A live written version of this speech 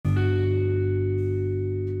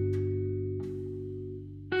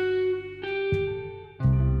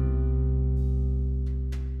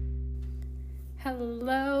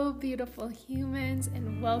beautiful humans,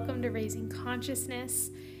 and welcome to Raising Consciousness,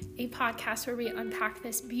 a podcast where we unpack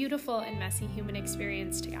this beautiful and messy human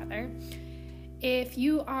experience together. If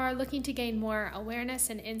you are looking to gain more awareness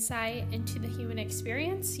and insight into the human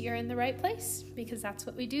experience, you're in the right place, because that's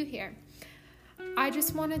what we do here. I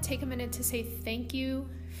just want to take a minute to say thank you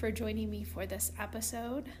for joining me for this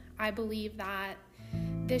episode. I believe that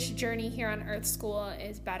this journey here on Earth School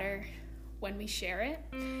is better when we share it.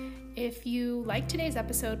 If you like today's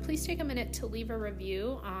episode, please take a minute to leave a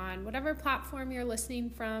review on whatever platform you're listening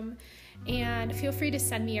from, and feel free to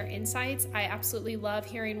send me your insights. I absolutely love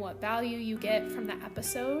hearing what value you get from the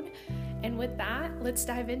episode. And with that, let's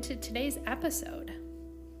dive into today's episode.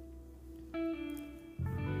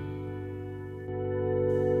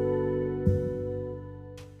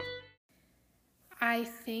 I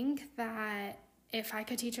think that if I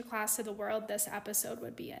could teach a class to the world, this episode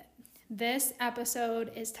would be it. This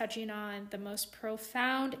episode is touching on the most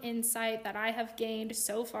profound insight that I have gained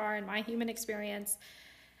so far in my human experience.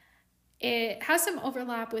 It has some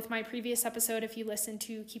overlap with my previous episode if you listen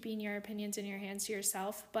to Keeping Your Opinions in Your Hands to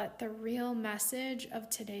Yourself, but the real message of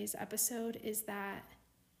today's episode is that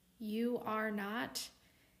you are not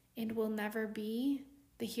and will never be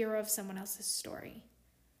the hero of someone else's story.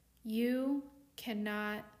 You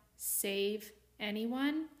cannot save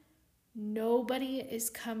anyone. Nobody is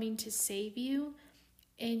coming to save you,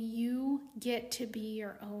 and you get to be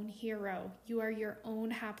your own hero. You are your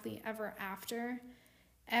own happily ever after.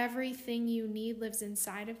 Everything you need lives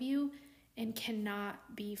inside of you and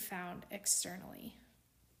cannot be found externally.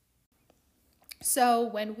 So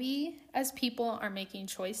when we as people are making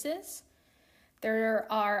choices, there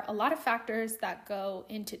are a lot of factors that go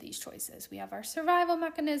into these choices. We have our survival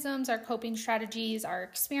mechanisms, our coping strategies, our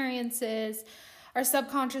experiences, our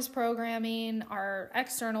subconscious programming, our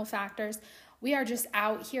external factors. We are just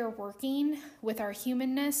out here working with our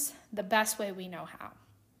humanness the best way we know how.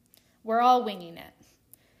 We're all winging it.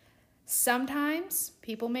 Sometimes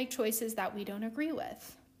people make choices that we don't agree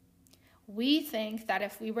with. We think that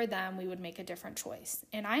if we were them, we would make a different choice.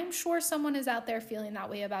 And I'm sure someone is out there feeling that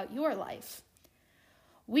way about your life.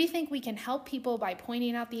 We think we can help people by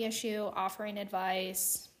pointing out the issue, offering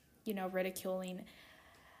advice, ridiculing.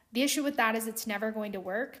 The issue with that is it's never going to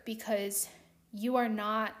work because you are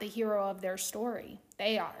not the hero of their story.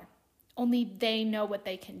 They are. Only they know what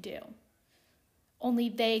they can do. Only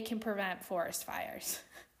they can prevent forest fires.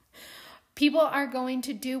 People are going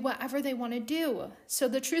to do whatever they want to do. So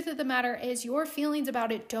the truth of the matter is your feelings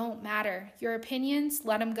about it don't matter. Your opinions,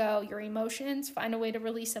 let them go. Your emotions, find a way to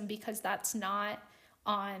release them because that's not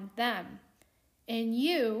on them. And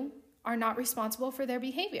you are not responsible for their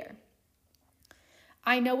behavior.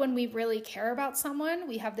 I know when we really care about someone,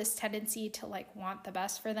 we have this tendency to want the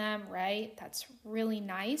best for them, right? That's really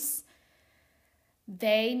nice.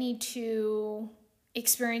 They need to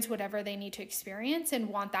experience whatever they need to experience and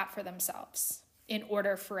want that for themselves in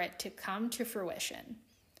order for it to come to fruition.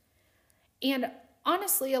 And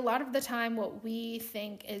honestly, a lot of the time, what we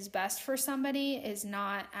think is best for somebody is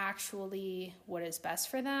not actually what is best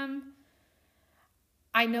for them.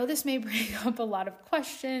 I know this may bring up a lot of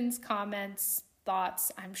questions, comments,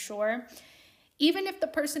 thoughts, I'm sure. Even if the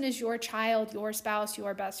person is your child, your spouse,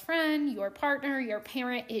 your best friend, your partner, your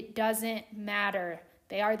parent, it doesn't matter.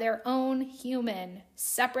 They are their own human,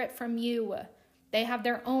 separate from you. They have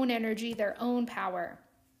their own energy, their own power.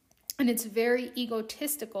 And it's very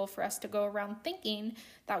egotistical for us to go around thinking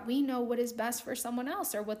that we know what is best for someone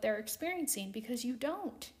else or what they're experiencing, because you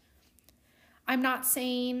don't. I'm not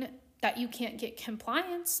saying that you can't get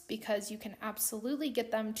compliance, because you can absolutely get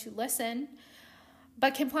them to listen.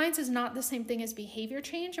 But compliance is not the same thing as behavior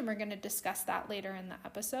change, and we're going to discuss that later in the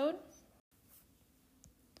episode.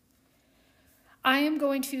 I am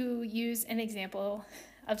going to use an example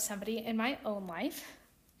of somebody in my own life.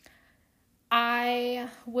 I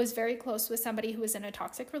was very close with somebody who was in a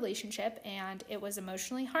toxic relationship, and it was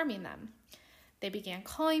emotionally harming them. They began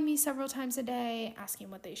calling me several times a day, asking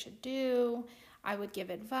what they should do. I would give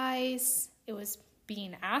advice. It was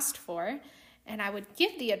being asked for. And I would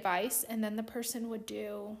give the advice, and then the person would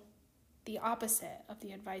do the opposite of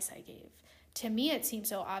the advice I gave. To me, it seemed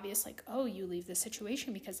so obvious, you leave the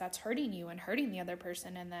situation because that's hurting you and hurting the other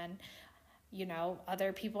person. And then,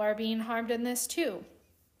 other people are being harmed in this too.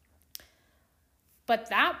 But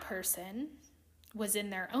that person was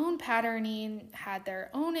in their own patterning, had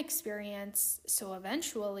their own experience. So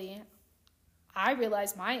eventually, I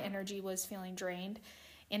realized my energy was feeling drained.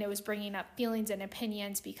 And it was bringing up feelings and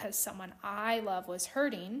opinions because someone I love was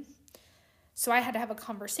hurting. So I had to have a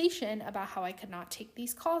conversation about how I could not take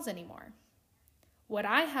these calls anymore. What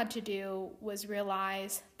I had to do was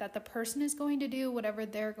realize that the person is going to do whatever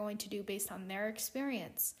they're going to do based on their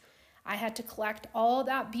experience. I had to collect all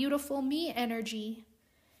that beautiful me energy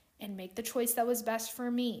and make the choice that was best for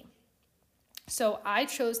me. So I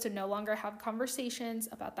chose to no longer have conversations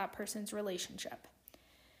about that person's relationship.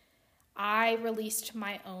 I released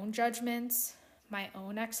my own judgments, my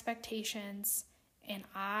own expectations, and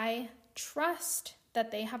I trust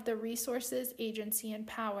that they have the resources, agency, and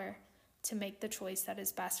power to make the choice that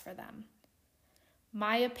is best for them.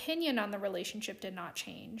 My opinion on the relationship did not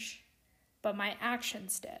change, but my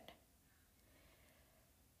actions did.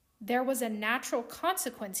 There was a natural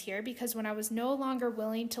consequence here because when I was no longer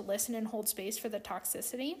willing to listen and hold space for the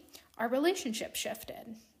toxicity, our relationship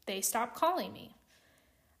shifted. They stopped calling me.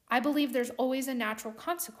 I believe there's always a natural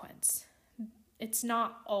consequence. It's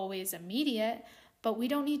not always immediate, but we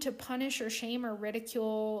don't need to punish or shame or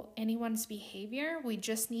ridicule anyone's behavior. We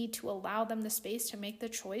just need to allow them the space to make the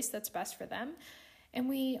choice that's best for them. And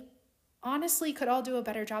we honestly could all do a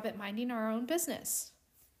better job at minding our own business.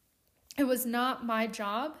 It was not my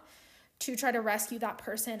job to try to rescue that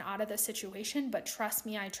person out of the situation, but trust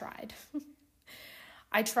me, I tried.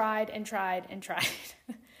 I tried and tried and tried.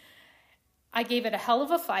 I gave it a hell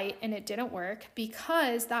of a fight and it didn't work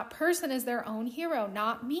because that person is their own hero,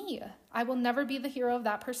 not me. I will never be the hero of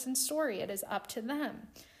that person's story. It is up to them.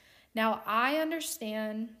 Now, I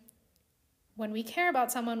understand when we care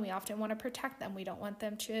about someone, we often want to protect them. We don't want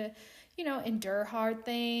them to, endure hard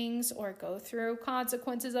things or go through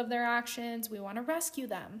consequences of their actions. We want to rescue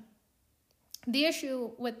them. The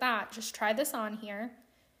issue with that, just try this on here.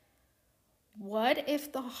 What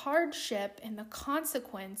if the hardship and the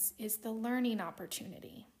consequence is the learning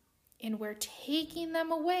opportunity? And we're taking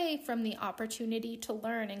them away from the opportunity to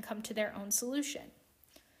learn and come to their own solution.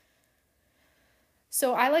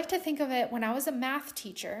 So I like to think of it when I was a math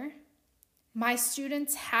teacher, my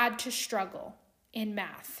students had to struggle in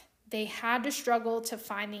math. They had to struggle to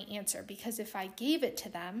find the answer because if I gave it to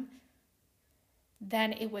them,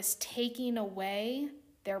 then it was taking away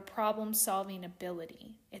their problem-solving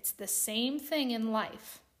ability. It's the same thing in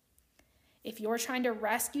life. If you're trying to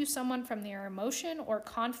rescue someone from their emotion or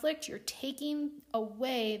conflict, you're taking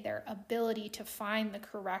away their ability to find the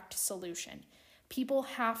correct solution. People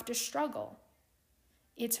have to struggle.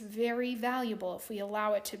 It's very valuable if we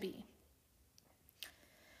allow it to be.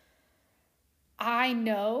 I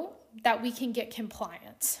know that we can get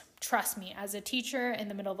compliance. Trust me, as a teacher in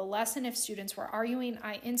the middle of a lesson, if students were arguing,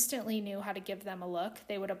 I instantly knew how to give them a look.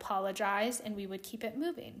 They would apologize and we would keep it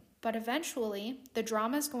moving. But eventually, the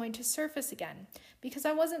drama is going to surface again because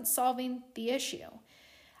I wasn't solving the issue.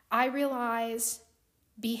 I realize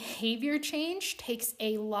behavior change takes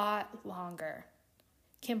a lot longer.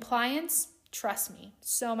 Compliance, trust me,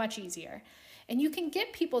 so much easier. And you can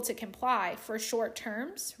get people to comply for short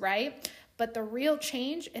terms, right? But the real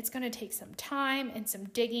change, it's going to take some time and some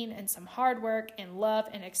digging and some hard work and love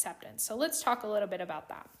and acceptance. So let's talk a little bit about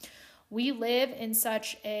that. We live in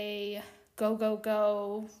such a go, go,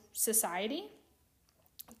 go society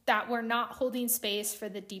that we're not holding space for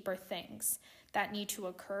the deeper things that need to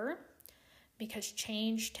occur because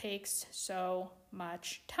change takes so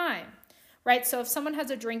much time, right? So if someone has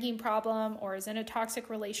a drinking problem or is in a toxic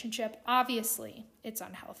relationship, obviously it's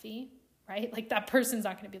unhealthy. Right? Like that person's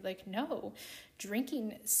not going to be like, no,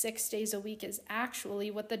 drinking 6 days a week is actually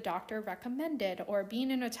what the doctor recommended, or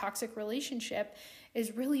being in a toxic relationship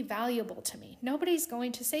is really valuable to me. Nobody's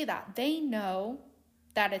going to say that. They know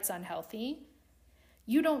that it's unhealthy.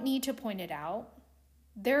 You don't need to point it out.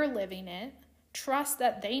 They're living it. Trust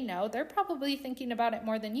that they know. They're probably thinking about it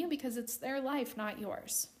more than you because it's their life, not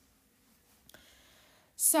yours.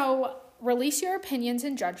 So release your opinions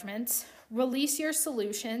and judgments. Release your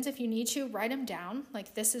solutions. If you need to, write them down.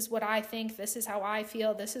 Like, this is what I think. This is how I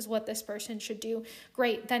feel. This is what this person should do.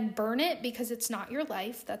 Great. Then burn it because it's not your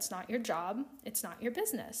life. That's not your job. It's not your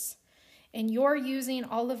business. And you're using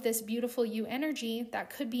all of this beautiful you energy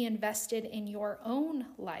that could be invested in your own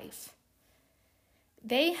life.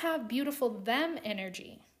 They have beautiful them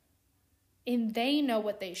energy. And they know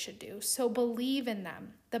what they should do. So believe in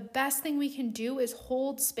them. The best thing we can do is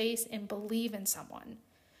hold space and believe in someone.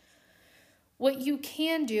 What you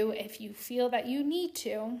can do if you feel that you need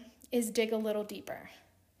to is dig a little deeper.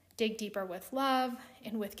 Dig deeper with love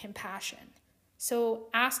and with compassion. So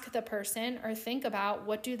ask the person or think about,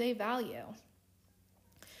 what do they value?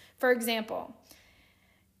 For example,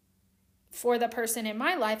 for the person in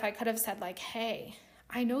my life, I could have said like, hey,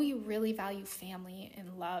 I know you really value family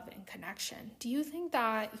and love and connection. Do you think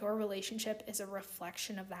that your relationship is a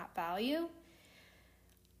reflection of that value?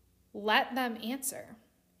 Let them answer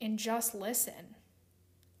and just listen.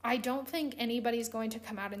 I don't think anybody's going to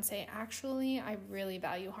come out and say, actually, I really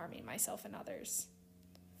value harming myself and others.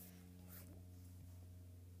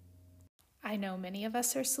 I know many of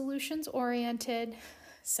us are solutions oriented,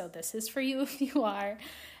 so this is for you if you are.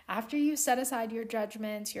 After you set aside your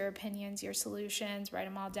judgments, your opinions, your solutions, write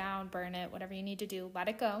them all down, burn it, whatever you need to do, let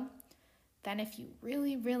it go. Then if you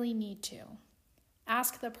really, really need to,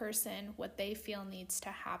 ask the person what they feel needs to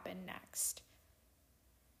happen next.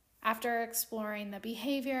 After exploring the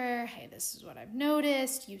behavior, hey, this is what I've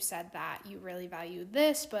noticed. You said that you really value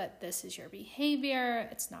this, but this is your behavior.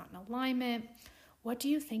 It's not in alignment. What do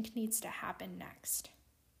you think needs to happen next?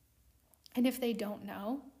 And if they don't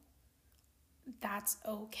know, that's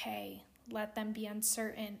okay. Let them be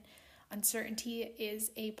uncertain. Uncertainty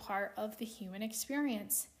is a part of the human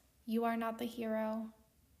experience. You are not the hero.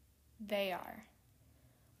 They are.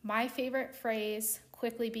 My favorite phrase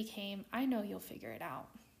quickly became, I know you'll figure it out.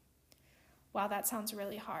 Wow, that sounds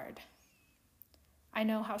really hard. I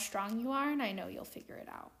know how strong you are, and I know you'll figure it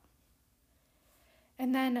out.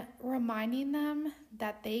 And then reminding them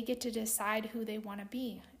that they get to decide who they want to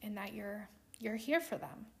be and that you're here for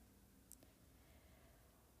them.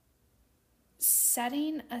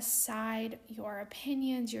 Setting aside your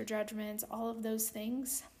opinions, your judgments, all of those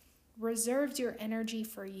things reserves your energy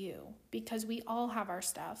for you, because we all have our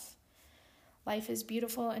stuff. Life is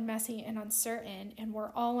beautiful and messy and uncertain, and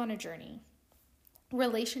we're all on a journey.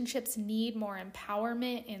 Relationships need more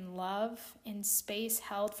empowerment and love and space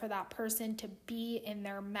held for that person to be in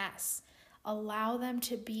their mess. Allow them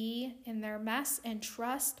to be in their mess and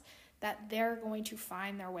trust that they're going to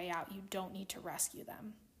find their way out. You don't need to rescue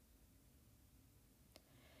them.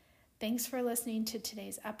 Thanks for listening to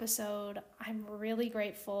today's episode. I'm really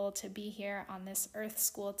grateful to be here on this Earth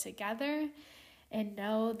School together, and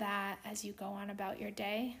know that as you go on about your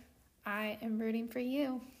day, I am rooting for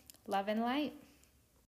you. Love and light.